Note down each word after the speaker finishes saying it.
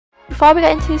Before we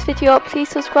get into this video, please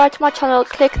subscribe to my channel,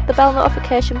 click the bell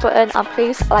notification button, and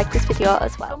please like this video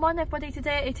as well. Good morning everybody,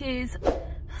 today it is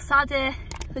Saturday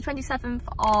the 27th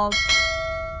of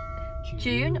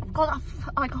June. God,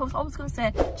 I was almost going to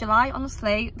say July,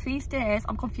 honestly. These days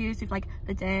I'm confused with like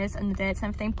the days and the dates and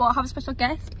everything, but I have a special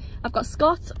guest. I've got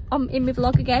Scott in my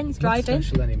vlog again. He's driving. Not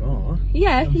special anymore.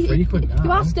 Yeah, frequent now.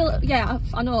 You are still, yeah,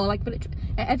 I know, like, but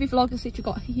every vlog has literally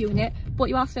got you in it, but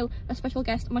you are still a special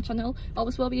guest on my channel.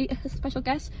 Always will be a special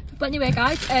guest. But anyway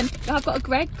guys, I've got a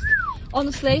Greggs.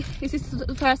 Honestly, this is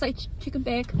the first like chicken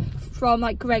bake from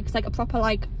like Greggs, like a proper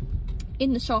like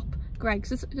in the shop Greggs.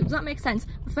 Does that make sense?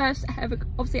 The first ever,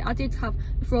 obviously I did have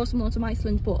the frozen ones from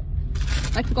Iceland, but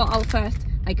I forgot our first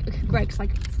like Greggs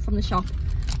like from the shop.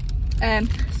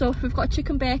 So we've got a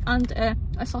chicken bake and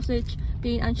a sausage,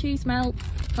 bean and cheese melt.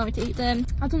 Can't wait to eat them.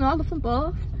 I don't know, I love them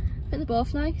both. I think they're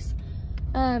both nice.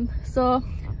 So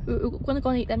we're gonna go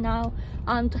and eat them now.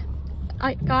 And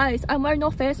guys, I'm wearing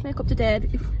no face makeup today.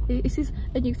 This is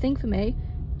a new thing for me.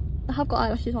 I have got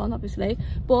eyelashes on obviously,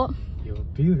 but you're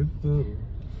beautiful.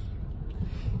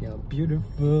 You're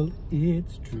beautiful,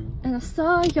 it's true. And I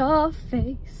saw your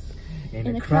face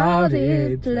in a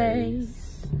crowded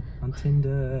place on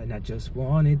Tinder, and I just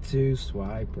wanted to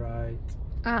swipe right.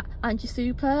 And you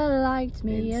super liked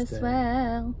me Instead. as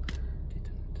well.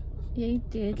 Yeah, you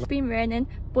did. It's been raining,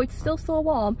 but it's still so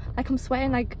warm. Like I'm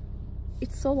sweating, like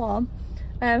it's so warm.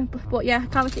 But yeah, I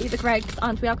can't wait to eat the Greggs,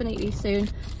 and we are going to eat these soon.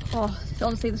 Oh,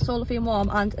 honestly, they're so lovely and warm.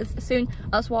 And as soon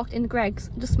as I walked in the Greggs,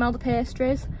 I just smelled the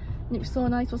pastries. And it was so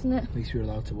nice, wasn't it? At least you were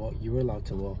allowed to walk. You were allowed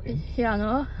to walk in. Yeah, I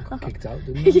know. You got kicked out,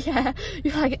 didn't you? Yeah,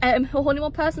 you're like only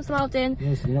one person's allowed in.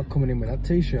 Yeah, so you're not coming in with that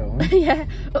t-shirt, huh? Yeah.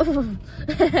 Oh.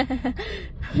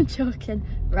 I'm joking.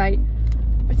 Right.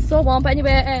 It's so warm, but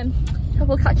anyway,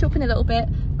 we'll catch up in a little bit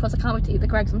because I can't wait to eat the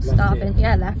Greggs. I'm starving.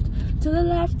 Yeah, left. To the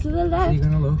left, to the left. Are you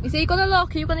gonna look? Is he gonna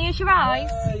look? Are you gonna use your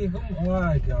eyes? Yeah, you're going. Oh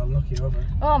my God, look you over.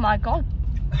 Oh my God.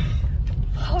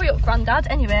 Hurry up, Grandad.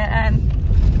 Anyway,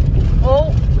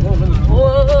 oh.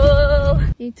 Whoa.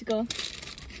 You need to go.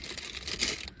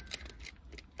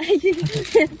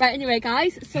 Right, anyway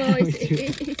guys, so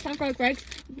it's time for our Greggs.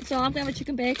 So I'm gonna have a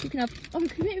chicken bake. You can have, oh, we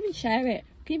can even share it.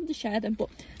 We can even just share them, but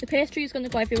the pastry is gonna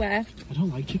go everywhere. I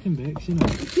don't like chicken bakes, you know.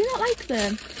 Do you not like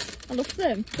them? I love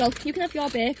them. Well, you can have your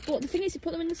bake, but the thing is you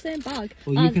put them in the same bag.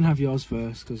 Well, you can have yours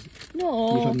first, because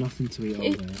no, you've had nothing to eat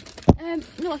all day.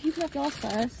 No, you can have yours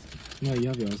first. No, you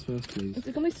have yours first, please. It's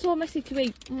gonna be so messy to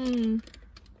eat.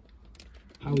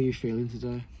 How are you feeling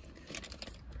today?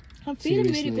 I'm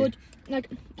feeling really good. Like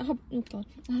I have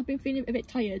been feeling a bit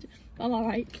tired, but I'm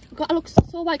alright. I look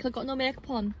so white 'cause I've got no makeup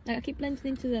on. Like I keep blending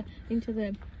into the.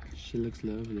 She looks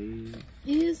lovely.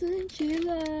 Isn't she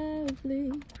lovely?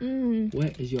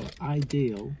 Where is your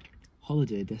ideal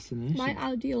holiday destination? My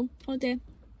ideal holiday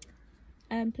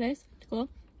place to go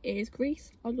is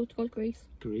Greece. I'd love to go to Greece.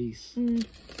 Greece.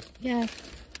 Yeah.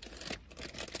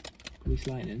 Greece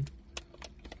lightning.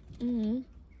 Yeah.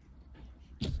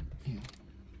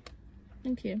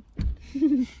 Thank you.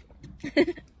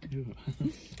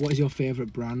 What is your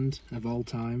favourite brand of all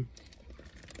time?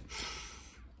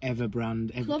 Ever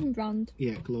brand? Clothing brand.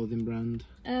 Yeah, clothing brand.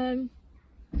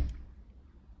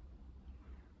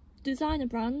 Designer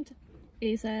brand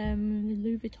is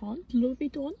Louis Vuitton. Louis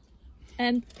Vuitton.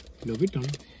 Louis Vuitton.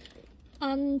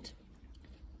 And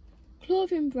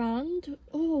clothing brand.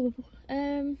 Oh,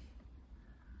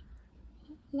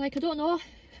 like I don't know,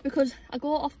 because I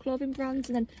go off clothing brands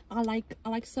and then I like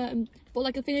certain, but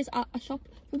like the thing is I shop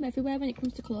from everywhere when it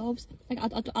comes to clothes. Like I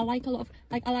like a lot of,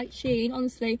 like I like Shein.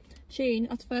 Honestly, Shein,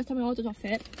 that's the first time I ordered off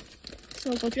it.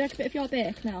 So do you like a bit of your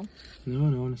bake now? No,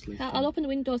 honestly. I'll open the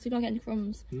window so you don't get any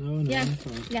crumbs. No, yeah,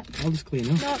 fine. yeah. I'll just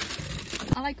clean up. No,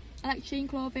 I like Shein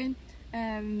clothing.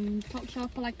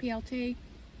 Topshop, I like PLT.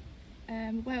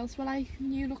 What else? Well, I like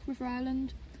New Look River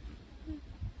Island.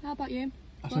 How about you?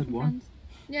 I said one. Brands?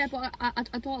 Yeah, but I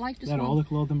don't like just They're one. all the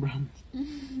clothing brands.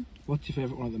 What's your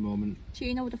favourite one at the moment?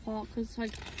 Shein, I would have thought, because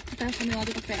like the first time I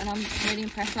ordered off it and I'm really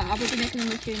impressed. Like, I would be making a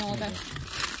new Shein order.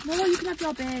 No, you can have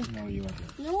your bake. No, you have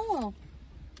it. No.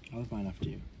 I'll have mine after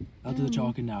you. I'll do the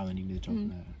chalking now, then you can do the chalking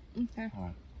later. Okay.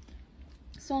 Alright.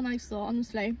 So nice though,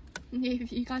 honestly.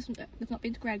 If you guys have not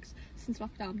been to Greggs since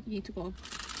lockdown, you need to go.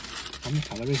 How many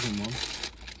calories in one?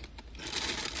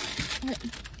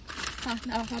 I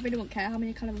really won't care how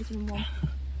many calories in one.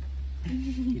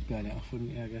 You'd burn it off,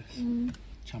 wouldn't you, I guess?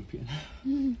 Champion.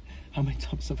 How many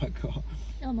tops have I got?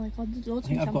 Oh my God, there's loads I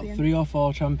think of I've champion. got 3 or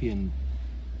 4 champion.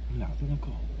 No, I think I've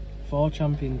got 4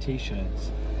 champion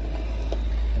t-shirts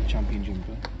and champion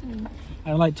jumper.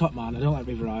 I like Top Man, I don't like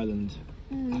River Island.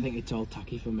 I think it's all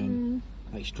tacky for men.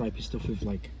 Like stripy stuff with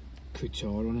like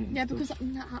couture on it. Yeah, because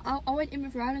I went in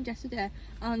with Ryland yesterday,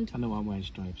 and I know I'm wearing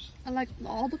stripes. And like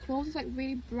all the clothes is like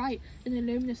really bright and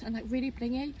luminous and like really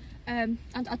blingy. And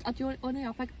I do only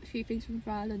have like a few things from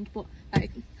Ryland, but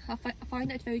like I find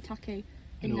that it's very tacky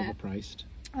And overpriced.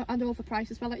 And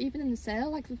overpriced as well. Like even in the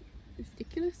sale, like it's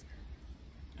ridiculous.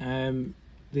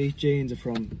 These jeans are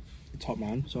from Top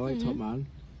Man, so I like Top Man.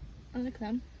 I like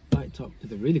them.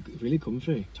 They're really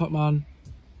comfy. Top Man.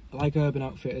 I like Urban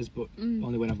Outfitters, but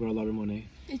only when I've got a lot of money.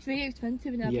 It's really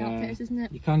expensive in Urban Outfitters, isn't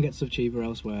it? You can get stuff cheaper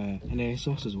elsewhere. And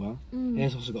ASOS as well.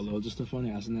 ASOS has got loads of stuff on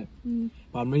it, hasn't it?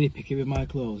 But I'm really picky with my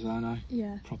clothes, aren't I?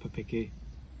 Yeah. Proper picky.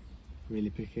 Really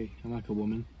picky. I'm like a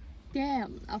woman. Yeah,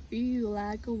 I feel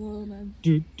like a woman.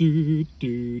 Do do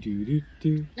do do do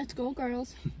do. Let's go,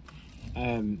 girls.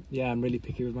 Yeah, I'm really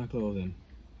picky with my clothing.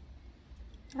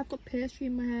 I've got pastry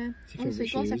in my hair. Honestly,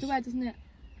 it goes everywhere, doesn't it?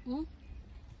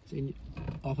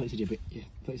 I thought you said you had a bit. Yeah,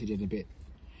 I thought you said you had a bit.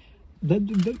 I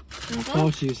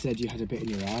thought you said you had a bit in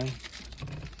your eye.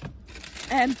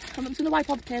 I'm just gonna wipe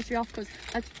all the pastry off because,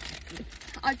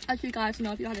 as you guys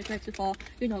know, if you had a clip before,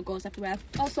 you know it goes everywhere.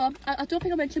 Also, I don't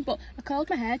think I mentioned, but I curled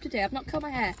my hair today. I've not curled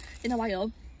my hair in a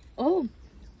while. Oh,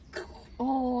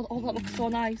 that looks so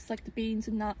nice, like the beans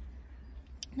and that.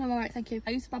 No, I'm alright, thank you. I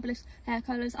use fabulous hair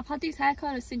colours. I've had these hair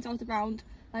colours since I was around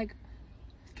like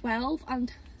 12,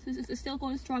 and they're still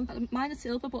going strong. Mine are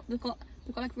silver, but they've got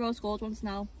like rose gold ones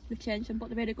now. They've changed them, but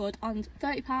they're really good. And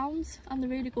 £30, and they're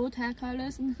really good hair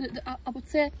colours. And I would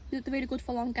say they're really good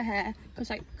for longer hair because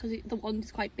the one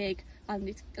is quite big and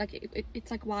it's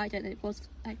like wider and it goes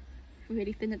like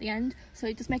really thin at the end. So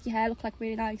it just makes your hair look like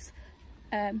really nice.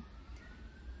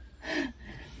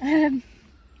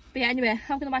 But yeah, anyway,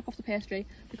 I'm going to wipe off the pastry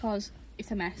because it's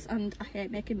a mess and I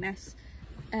hate making mess.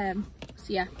 So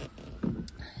yeah.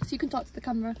 So you can talk to the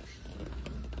camera.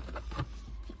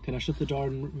 Can I shut the door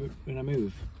when I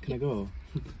move? Can I go?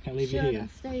 Can I leave you here? Should I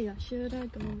stay or should I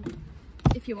go?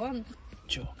 If you want.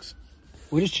 Jokes.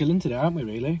 We're just chilling today, aren't we,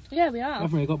 really? Yeah, we are. We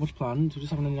haven't really got much planned. We're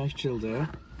just having a nice chill day.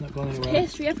 Not going anywhere.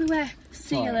 Pastry everywhere.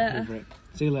 See you later.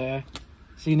 See you later.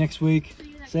 See you next week.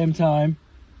 Same time.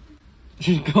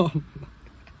 She's gone.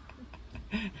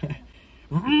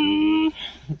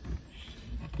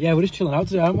 Yeah, we're just chilling out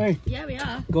today, aren't we? Yeah, we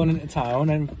are. Going into town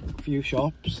and a few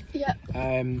shops. Yeah.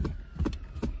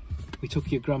 We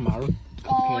took your grandma a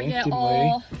cupcake, didn't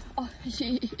we? Oh,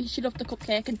 she loved the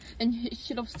cupcake and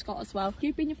she loves Scott as well.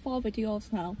 You've been in 4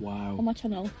 videos now. Wow. On my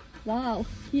channel. Wow.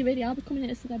 You really are becoming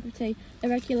a celebrity, a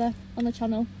regular on the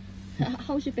channel.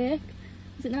 How's your bake?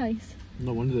 Is it nice?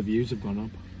 No wonder the views have gone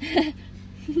up.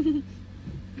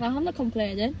 Well, I'm not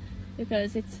complaining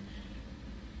because it's...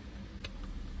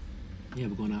 Yeah,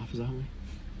 we're going half, aren't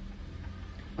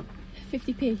we?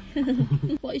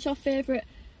 50p. What is your favourite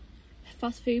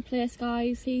fast food place,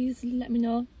 guys? Please let me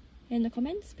know in the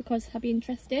comments because I'd be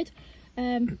interested.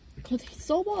 God, it's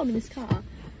so warm in this car,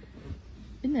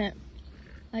 isn't it?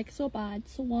 Like so bad,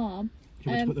 so warm. Do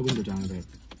you want to put the window down a bit?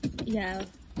 Yeah.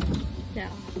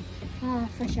 Ah,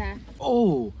 fresh air.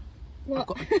 Oh! What?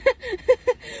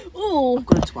 Oh! I've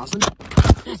got a twasm.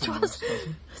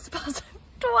 Spasm.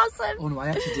 Oh no, I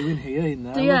actually do in here, in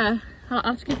there. Do you? I'll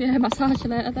have to give you a massage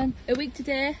later then. A week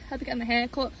today, I'll be getting my hair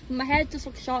cut. My hair just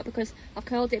looks short because I've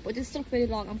curled it, but this looks really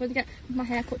long. I'm going to get my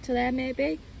hair cut to there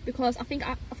maybe because I think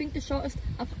the shortest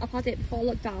I've had it before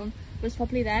lockdown was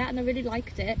probably there, and I really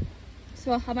liked it.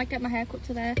 So I might get my hair cut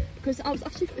to there because I was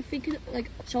actually thinking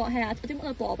like short hair. I didn't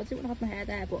want a bob, I didn't want to have my hair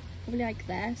there, but probably like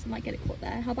there, so I might get it cut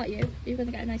there. How about you? Are you going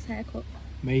to get a nice haircut?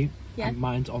 Me? Yeah.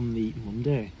 Mine's on the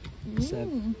Monday.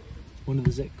 One of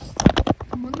the 6th.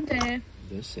 Monday.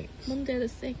 The 6th. Monday the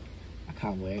 6th. I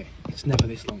can't wait. It's never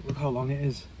this long. Look how long it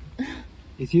is.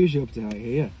 It's usually up to like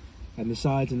here. And the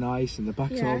sides are nice and the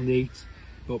back's all neat.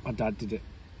 But my dad did it.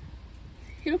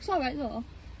 He looks alright though.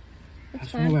 I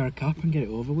just want to wear a cap and get it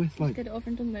over with. Like. Get it over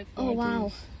and done with. Oh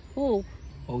wow. Oh.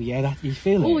 Oh yeah, that you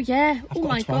feel it? Oh yeah. I've oh got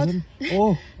my a twasm. god.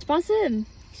 Oh. Spasm.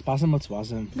 Spasm or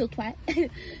twasm? Little twat.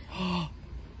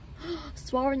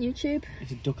 Swore on YouTube. You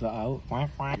should duck that out.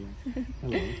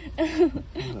 Hello.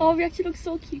 Oh, we actually look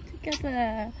so cute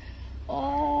together.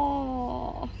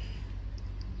 Oh.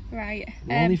 Right.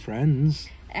 We're only friends.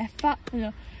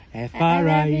 F-R-I-E-N-D-S.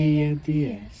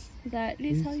 Is that at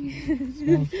least how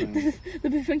you...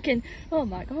 They'll be thinking, oh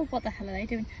my god, what the hell are they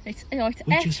doing? It's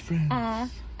F-R-I-E-N-D-S.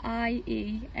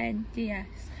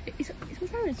 It's my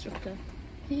driving instructor.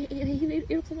 He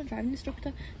looks like a driving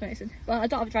instructor. No, listen. Well, I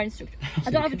don't have a driving instructor.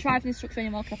 I don't have a driving instructor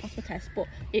anymore because I passed my test, but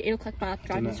it looked like a bad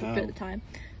driving instructor at the time.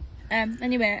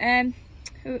 Anyway,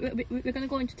 we're going to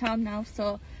go into town now,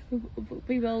 so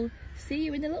we will see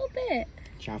you in a little bit.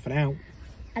 Ciao for now.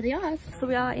 Adios. So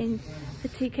we are in the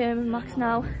TK Maxx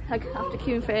now, like after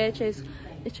queuing for ages.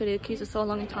 Literally the queues are so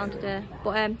long in town today.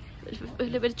 But we're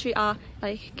literally are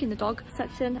like in the dog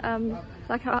section.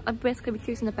 Like I'm basically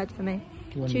choosing a bed for me.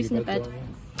 Choosing a bed.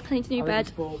 I need a new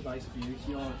bed. Nice for you.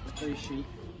 You're very chic.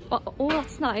 Oh,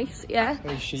 that's nice, yeah.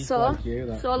 Very chic so, like you,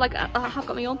 that. So like I have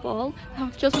got my own ball.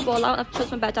 I've chosen the ball out. I've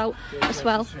chosen my bed out as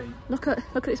well. Look at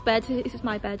this bed. This is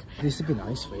my bed. This would be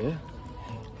nice for you.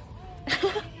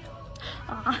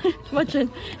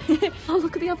 Imagine. Oh,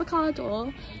 look at the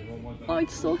avocado. Oh,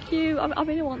 it's so cute. I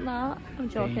really want that. I'm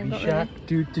joking. Not really.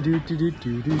 Do do do do do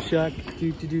do do shack.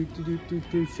 Do do do do do do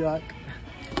do shack.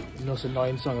 The most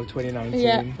annoying song of 2019.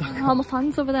 Yeah. Oh, my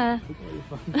fans over there.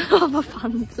 Oh, my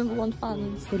fans. Number one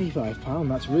fans. £25.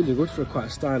 That's really good for a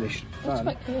quite stylish That's fan.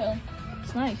 quite cool.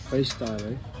 It's nice. Very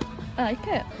stylish. I like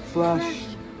it. Flash.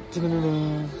 Are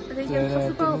they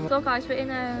impossible? So guys, we're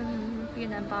in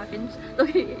B&M bargains.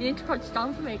 Look, you need to crouch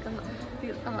down for me because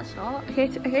I'm not short. I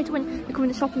hate it when you come in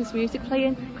the shop and there's music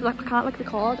playing because like, I can't like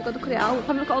record. I've got to cut it out.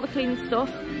 Have a look at all the clean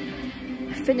stuff.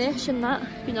 Finish and that,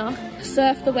 you know.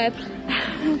 Surf the web.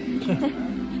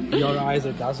 Your eyes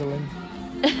are dazzling.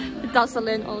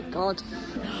 Dazzling, oh god.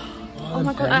 Oh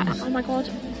my god, oh my god.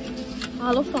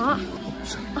 I love that.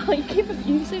 Oh, you keep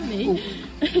abusing me.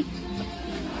 Oh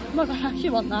my god, I actually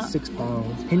want that.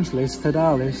 £6. Hinge list,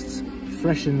 Hadar lists,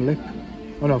 freshen lip.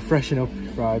 Oh no, freshen up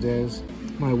Fridays.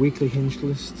 My weekly hinge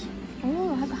list.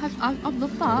 Oh, I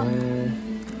love that.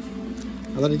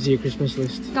 I'll add it to your Christmas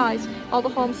list. Guys, all the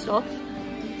home stuff.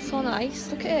 So nice,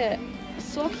 look at it.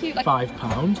 It's so cute. Like, £5. do you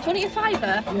want to get a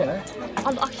fiver? Yeah.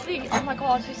 I'm actually, oh my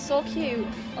god, it's so cute.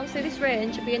 Honestly, this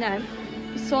range at B&M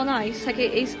is so nice. Like,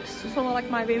 it is so like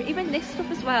my room. Even this stuff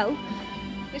as well.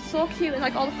 It's so cute, and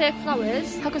like all the fake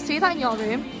flowers. I could see that in your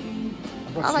room.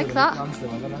 I like that.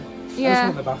 Yeah.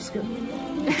 I just want the basket.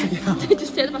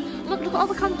 Just stay look at all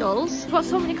the candles. We've got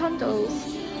so many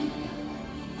candles.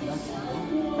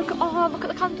 Look at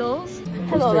the candles.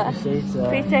 Hello there.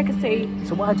 Please take a seat.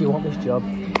 So why do you want this job?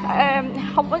 I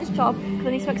want this job because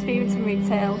I need some experience in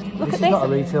retail. Look This at is not a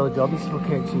retail job, this is for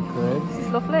Cakes You Crave. This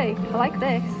is lovely. I like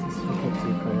this. This is for Cakes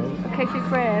You Crave. For Cakes You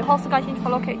Crave. Also guys, you need to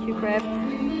follow Cakes You Crave.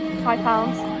 £5.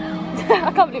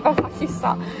 I can't believe I've actually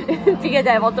sat in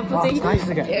B&M on the bloody... It's nice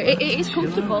to get. It is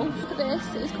comfortable. Look at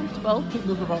this. It is comfortable. Pick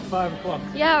me up about 5 o'clock.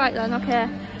 Yeah, right then. Okay.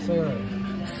 See you later.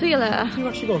 See you later. You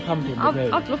actually go camping with me?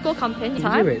 I'd love to go camping. You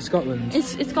do it, Scotland.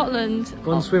 It's Scotland.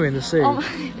 Go and swim in the sea.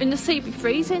 In the sea, it'd be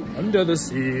freezing. Under the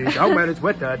sea, down where it's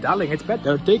wetter, darling, it's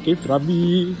better, take it from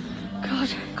me. God,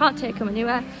 can't take them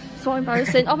anywhere. So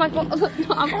embarrassing. Oh my god, look,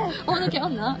 no, I want to get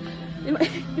on that.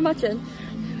 Imagine.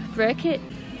 Break it.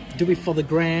 Do it for the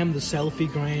gram, the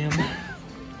selfie gram.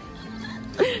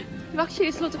 You've actually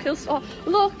used loads of cool stuff. Oh,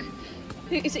 look.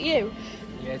 Is it you?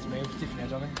 Yeah, it's me with Tiffany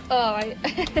head on it. Oh, right.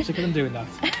 I'm sick of them doing that.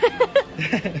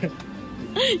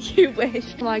 You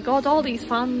wish. Oh my god, all these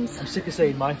fans. I'm sick of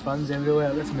seeing my fans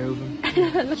everywhere, let's move them.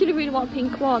 I actually really want a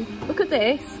pink one. Look at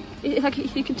this. It's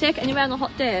like you can take it anywhere on a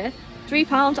hot day.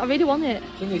 £3, I really want it.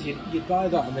 The thing is, you'd buy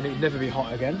that and then it'd never be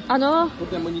hot again. I know. But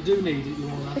then when you do need it, you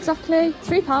won't have Exactly.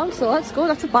 £3, so let's go,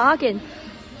 that's a bargain.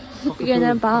 The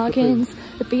B&M bargains.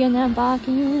 The B&M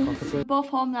bargains. We're both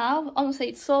home now. Honestly,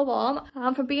 it's so warm.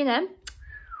 I'm from B&M.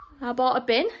 I bought a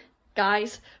bin.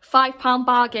 Guys, £5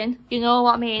 bargain. You know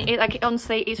what I mean?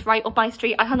 Honestly, it's right up my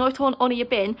street. I know it's only a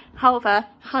bin. However,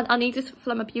 I need this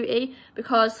for my beauty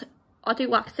because I do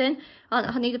waxing and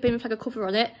I need a bin with like a cover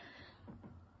on it.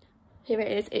 Here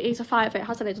it is. It is a £5. It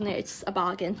has a lid on it. It's a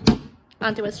bargain.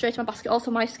 And it went straight to my basket.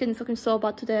 Also, my skin's looking so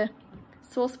bad today.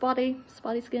 So spotty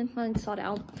skin. I need to sort it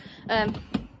out.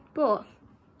 But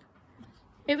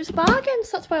it was a bargain,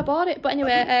 so that's why I bought it. But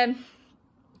anyway,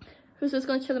 who's just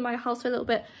going to chill in my house for a little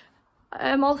bit.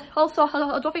 Also,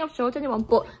 I don't think I've showed anyone,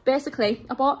 but basically,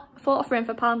 I bought a photo frame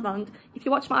for Poundland. If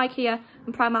you watch my IKEA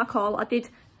and Primark haul, I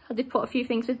did put a few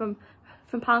things with them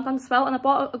from Poundland as well, and I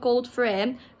bought a gold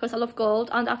frame because I love gold,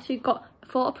 and I actually got a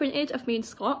photo printed of me and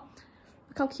Scott.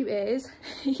 Look how cute it is.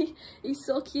 He's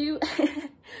so cute.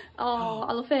 Oh,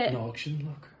 I love it. an auction,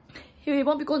 look. It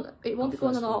won't be going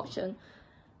on auction.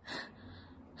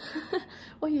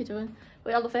 What are you doing?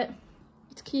 Wait, I love it.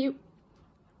 It's cute.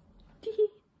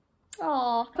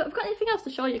 Oh, but I've got anything else to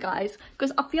show you guys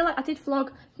because I feel like I did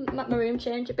vlog my room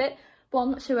change a bit, but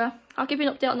I'm not sure. I'll give you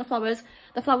an update on the flowers.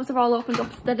 The flowers are all opened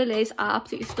up. The lilies are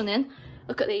absolutely stunning.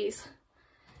 Look at these.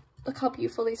 Look how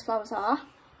beautiful these flowers are.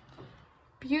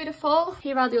 Beautiful.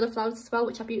 Here are the other flowers as well,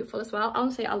 which are beautiful as well.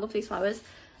 Honestly, I love these flowers.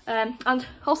 And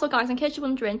also, guys, in case you're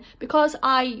wondering, because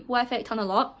I wear fake tan a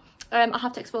lot, I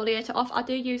have to exfoliate it off. I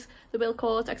do use the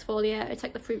Wilco's exfoliator. It's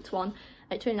like the fruits one.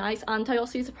 It's really nice. And I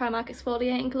also use the Primark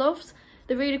exfoliating gloves.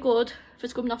 they're really good for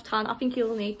scrubbing off tan. I think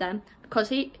you'll need them because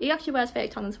he actually wears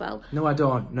fake tan as well. No, I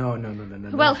don't. No.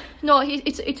 Well, no,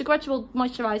 it's a gradual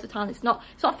moisturiser tan. It's not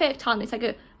fake tan. It's like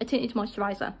a tinted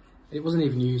moisturiser. It wasn't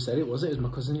even you who said it, was it? It was my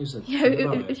cousin who said. Yeah,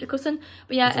 it was your cousin.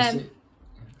 But yeah,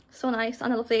 so nice,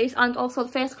 and I love these. And also the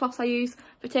face cloths I use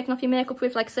for taking off your makeup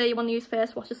with, like say you want to use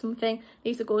face wash or something.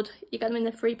 These are good. You get them in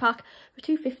the free pack for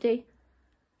 £2.50.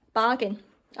 Bargain,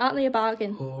 aren't they a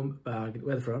bargain? Home bargain.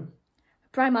 Where are they from?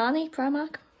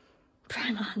 Primark.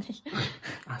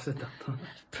 I said that.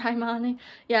 Primark.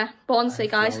 Yeah, but honestly,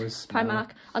 guys, Primark.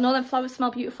 I know them flowers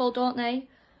smell beautiful, don't they?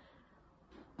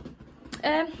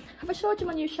 Have I showed you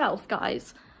my new shelf,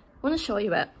 guys? I want to show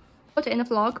you it. Put it in a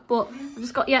vlog, but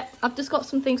I've just got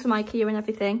some things from IKEA and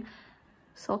everything.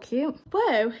 So cute.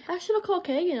 Whoa, I actually look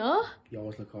okay, you know. You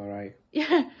always look alright.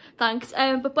 Yeah, thanks.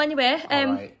 But anyway,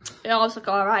 you always look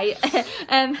alright.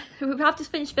 We have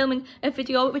just finished filming a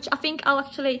video, which I think I'll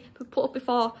actually put up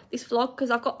before this vlog, because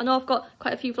I know I've got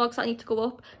quite a few vlogs that I need to go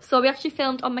up. So we actually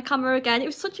filmed on my camera again. It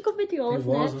was such a good video,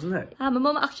 wasn't it? My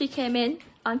mum actually came in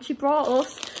and she brought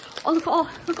us. Oh, look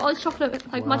at all the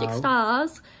chocolate, like magic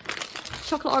stars,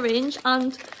 chocolate orange,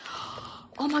 and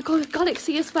oh my god,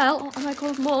 Galaxy as well. Oh my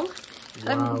god, Mum.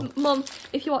 Wow. Mum,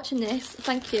 if you're watching this,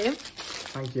 thank you.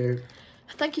 Thank you.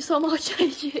 Thank you so much.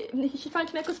 You're trying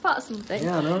to make us fat or something?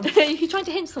 Yeah, I know. You're trying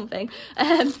to hint something.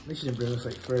 At least you didn't bring us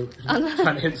like fruit.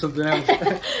 Trying to hint something else.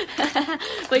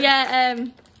 But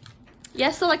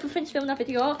yeah, so like we finished filming that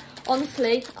video.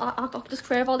 Honestly, I just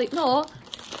crave all these. No,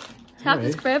 I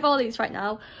just crave all these right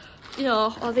now. You know,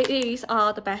 these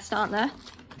are the best, aren't they?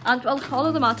 And well, all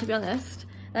of them are, to be honest.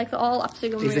 Like they're all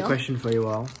absolutely unreal. Here's a question for you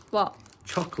all. What?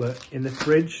 Chocolate in the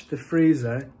fridge, the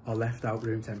freezer, or left out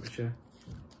room temperature?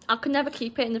 I could never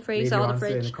keep it in the freezer or the fridge.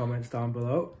 Leave your answer in the comments down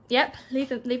below. Yep, leave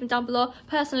them down below.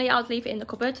 Personally, I'd leave it in the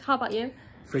cupboard. How about you?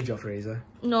 Fridge or freezer?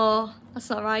 No, that's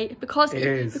not right. Because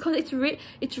because it's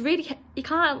really you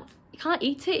can't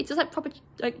eat it. It's just like proper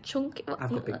like chunk. I've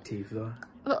got big teeth though.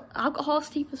 Well, I've got horse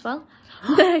teeth as well.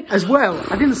 As well?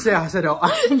 I didn't say I said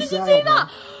I didn't Did you say that?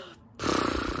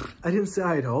 I didn't say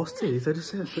I had horse teeth. I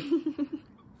just said.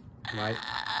 Right.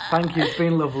 Thank you. It's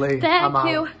been lovely. Thank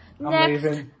you. I'm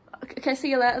leaving. Okay, see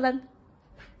you later then.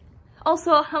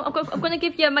 Also, I'm going to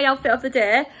give you my outfit of the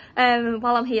day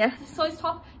while I'm here. So this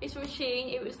top is from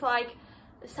Shein. It was like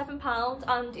 £7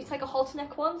 and it's like a halter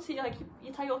neck one. So you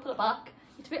tie it up at the back.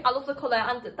 I love the colour,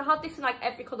 and they had this in like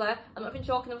every colour. I'm not even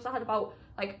joking, I had about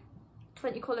like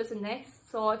 20 colours in this.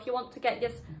 So if you want to get your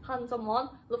hands on one,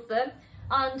 love them.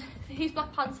 And these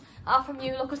black pants are from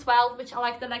New Look as well, which I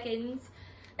like the leggings.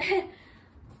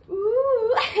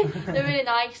 Ooh, they're really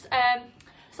nice.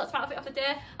 So that's my outfit of the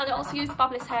day, and I also use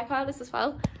fabulous hair curlers as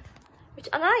well, which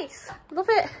are nice. Love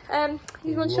it.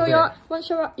 You want to show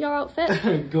your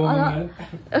outfit? Go on then.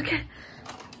 Okay.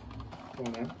 Go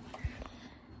on then.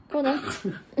 Go on then.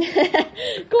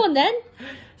 Go on then.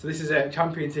 So this is a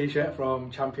Champion t-shirt from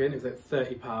Champion. It's at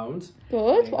 £30.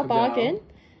 Good. What a bargain.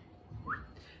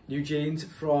 New jeans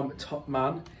from Top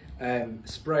Man.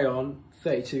 Spray on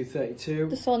 32.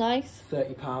 They're so nice.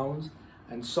 £30.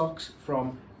 And socks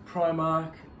from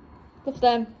Primark. Love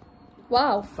them.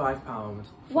 Wow. £5.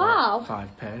 Wow.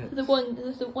 5 pairs. The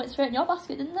one went straight in your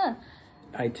basket, didn't they?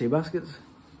 I had 2 baskets.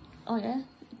 Oh yeah,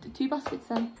 2 baskets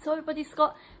then. So everybody's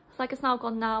got, like it's now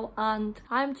gone now, and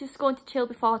I'm just going to chill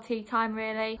before tea time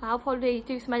really. I'll probably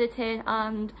do some editing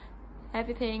and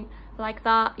everything like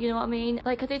that, you know what I mean?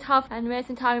 Like I did have an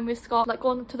amazing time with Scott, like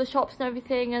going to the shops and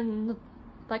everything, and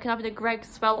like having the Greggs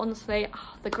as well. Honestly,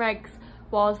 the Greggs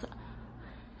was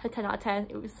a 10 out of 10.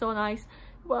 It was so nice.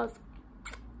 It was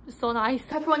so nice.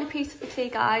 Pepperoni piece for tea,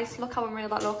 guys. Look how unreal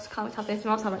that looks. Can't wait to have this. I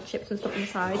also have like chips and stuff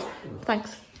inside.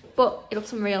 Thanks. But it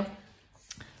looks unreal.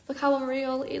 Look how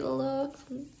unreal it looks.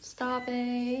 I'm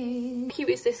starving. How cute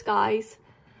is this, guys?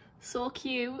 So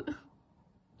cute.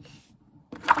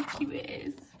 How cute it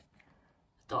is.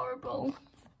 Adorable.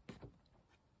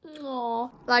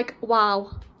 Oh, like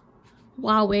wow.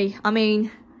 Wowie. I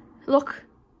mean, look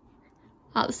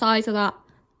at the size of that.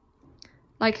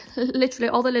 Like literally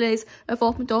all the lilies have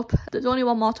opened up. There's only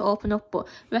one more to open up, but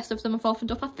the rest of them have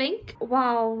opened up, I think.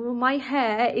 Wow, my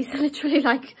hair is literally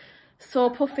like so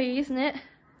puffy, isn't it?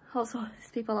 Also, there's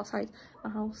people outside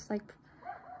my house like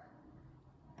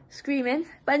screaming.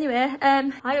 But anyway,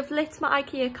 I have lit my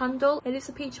IKEA candle. It is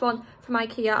a peach one from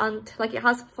IKEA, and like it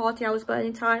has 40 hours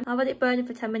burning time. I've had it burning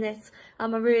for 10 minutes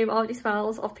and my room already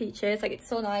smells of peaches. Like it's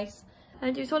so nice.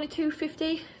 And it was only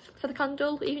 £2.50 for the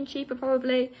candle, even cheaper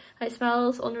probably. It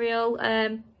smells unreal.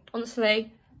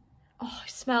 Honestly, oh,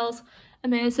 it smells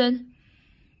amazing.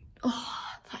 Oh,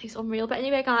 That is unreal. But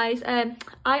anyway guys, I am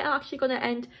actually going to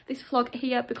end this vlog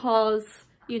here because,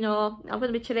 you know, I'm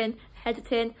going to be chilling,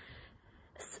 editing,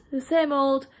 the same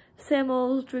old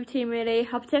routine really.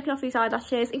 I've taken off these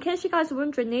eyelashes. In case you guys are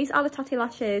wondering, these are the Tatty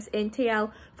lashes in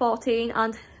TL14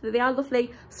 and they are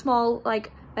lovely small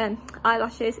like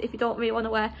eyelashes if you don't really want to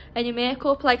wear any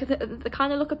makeup. Like they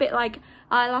kind of look a bit like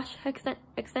eyelash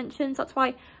extensions. That's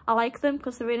why I like them,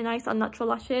 because they're really nice and natural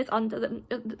lashes, and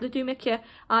they do make your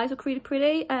eyes look really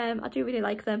pretty. I do really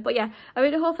like them. But yeah, I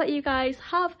really hope that you guys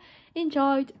have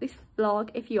enjoyed this vlog.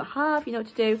 If you have, you know what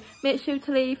to do. Make sure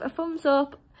to leave a thumbs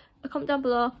up, a comment down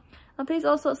below, and please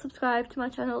also subscribe to my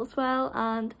channel as well,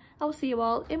 and I will see you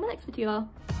all in my next video.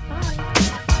 Bye.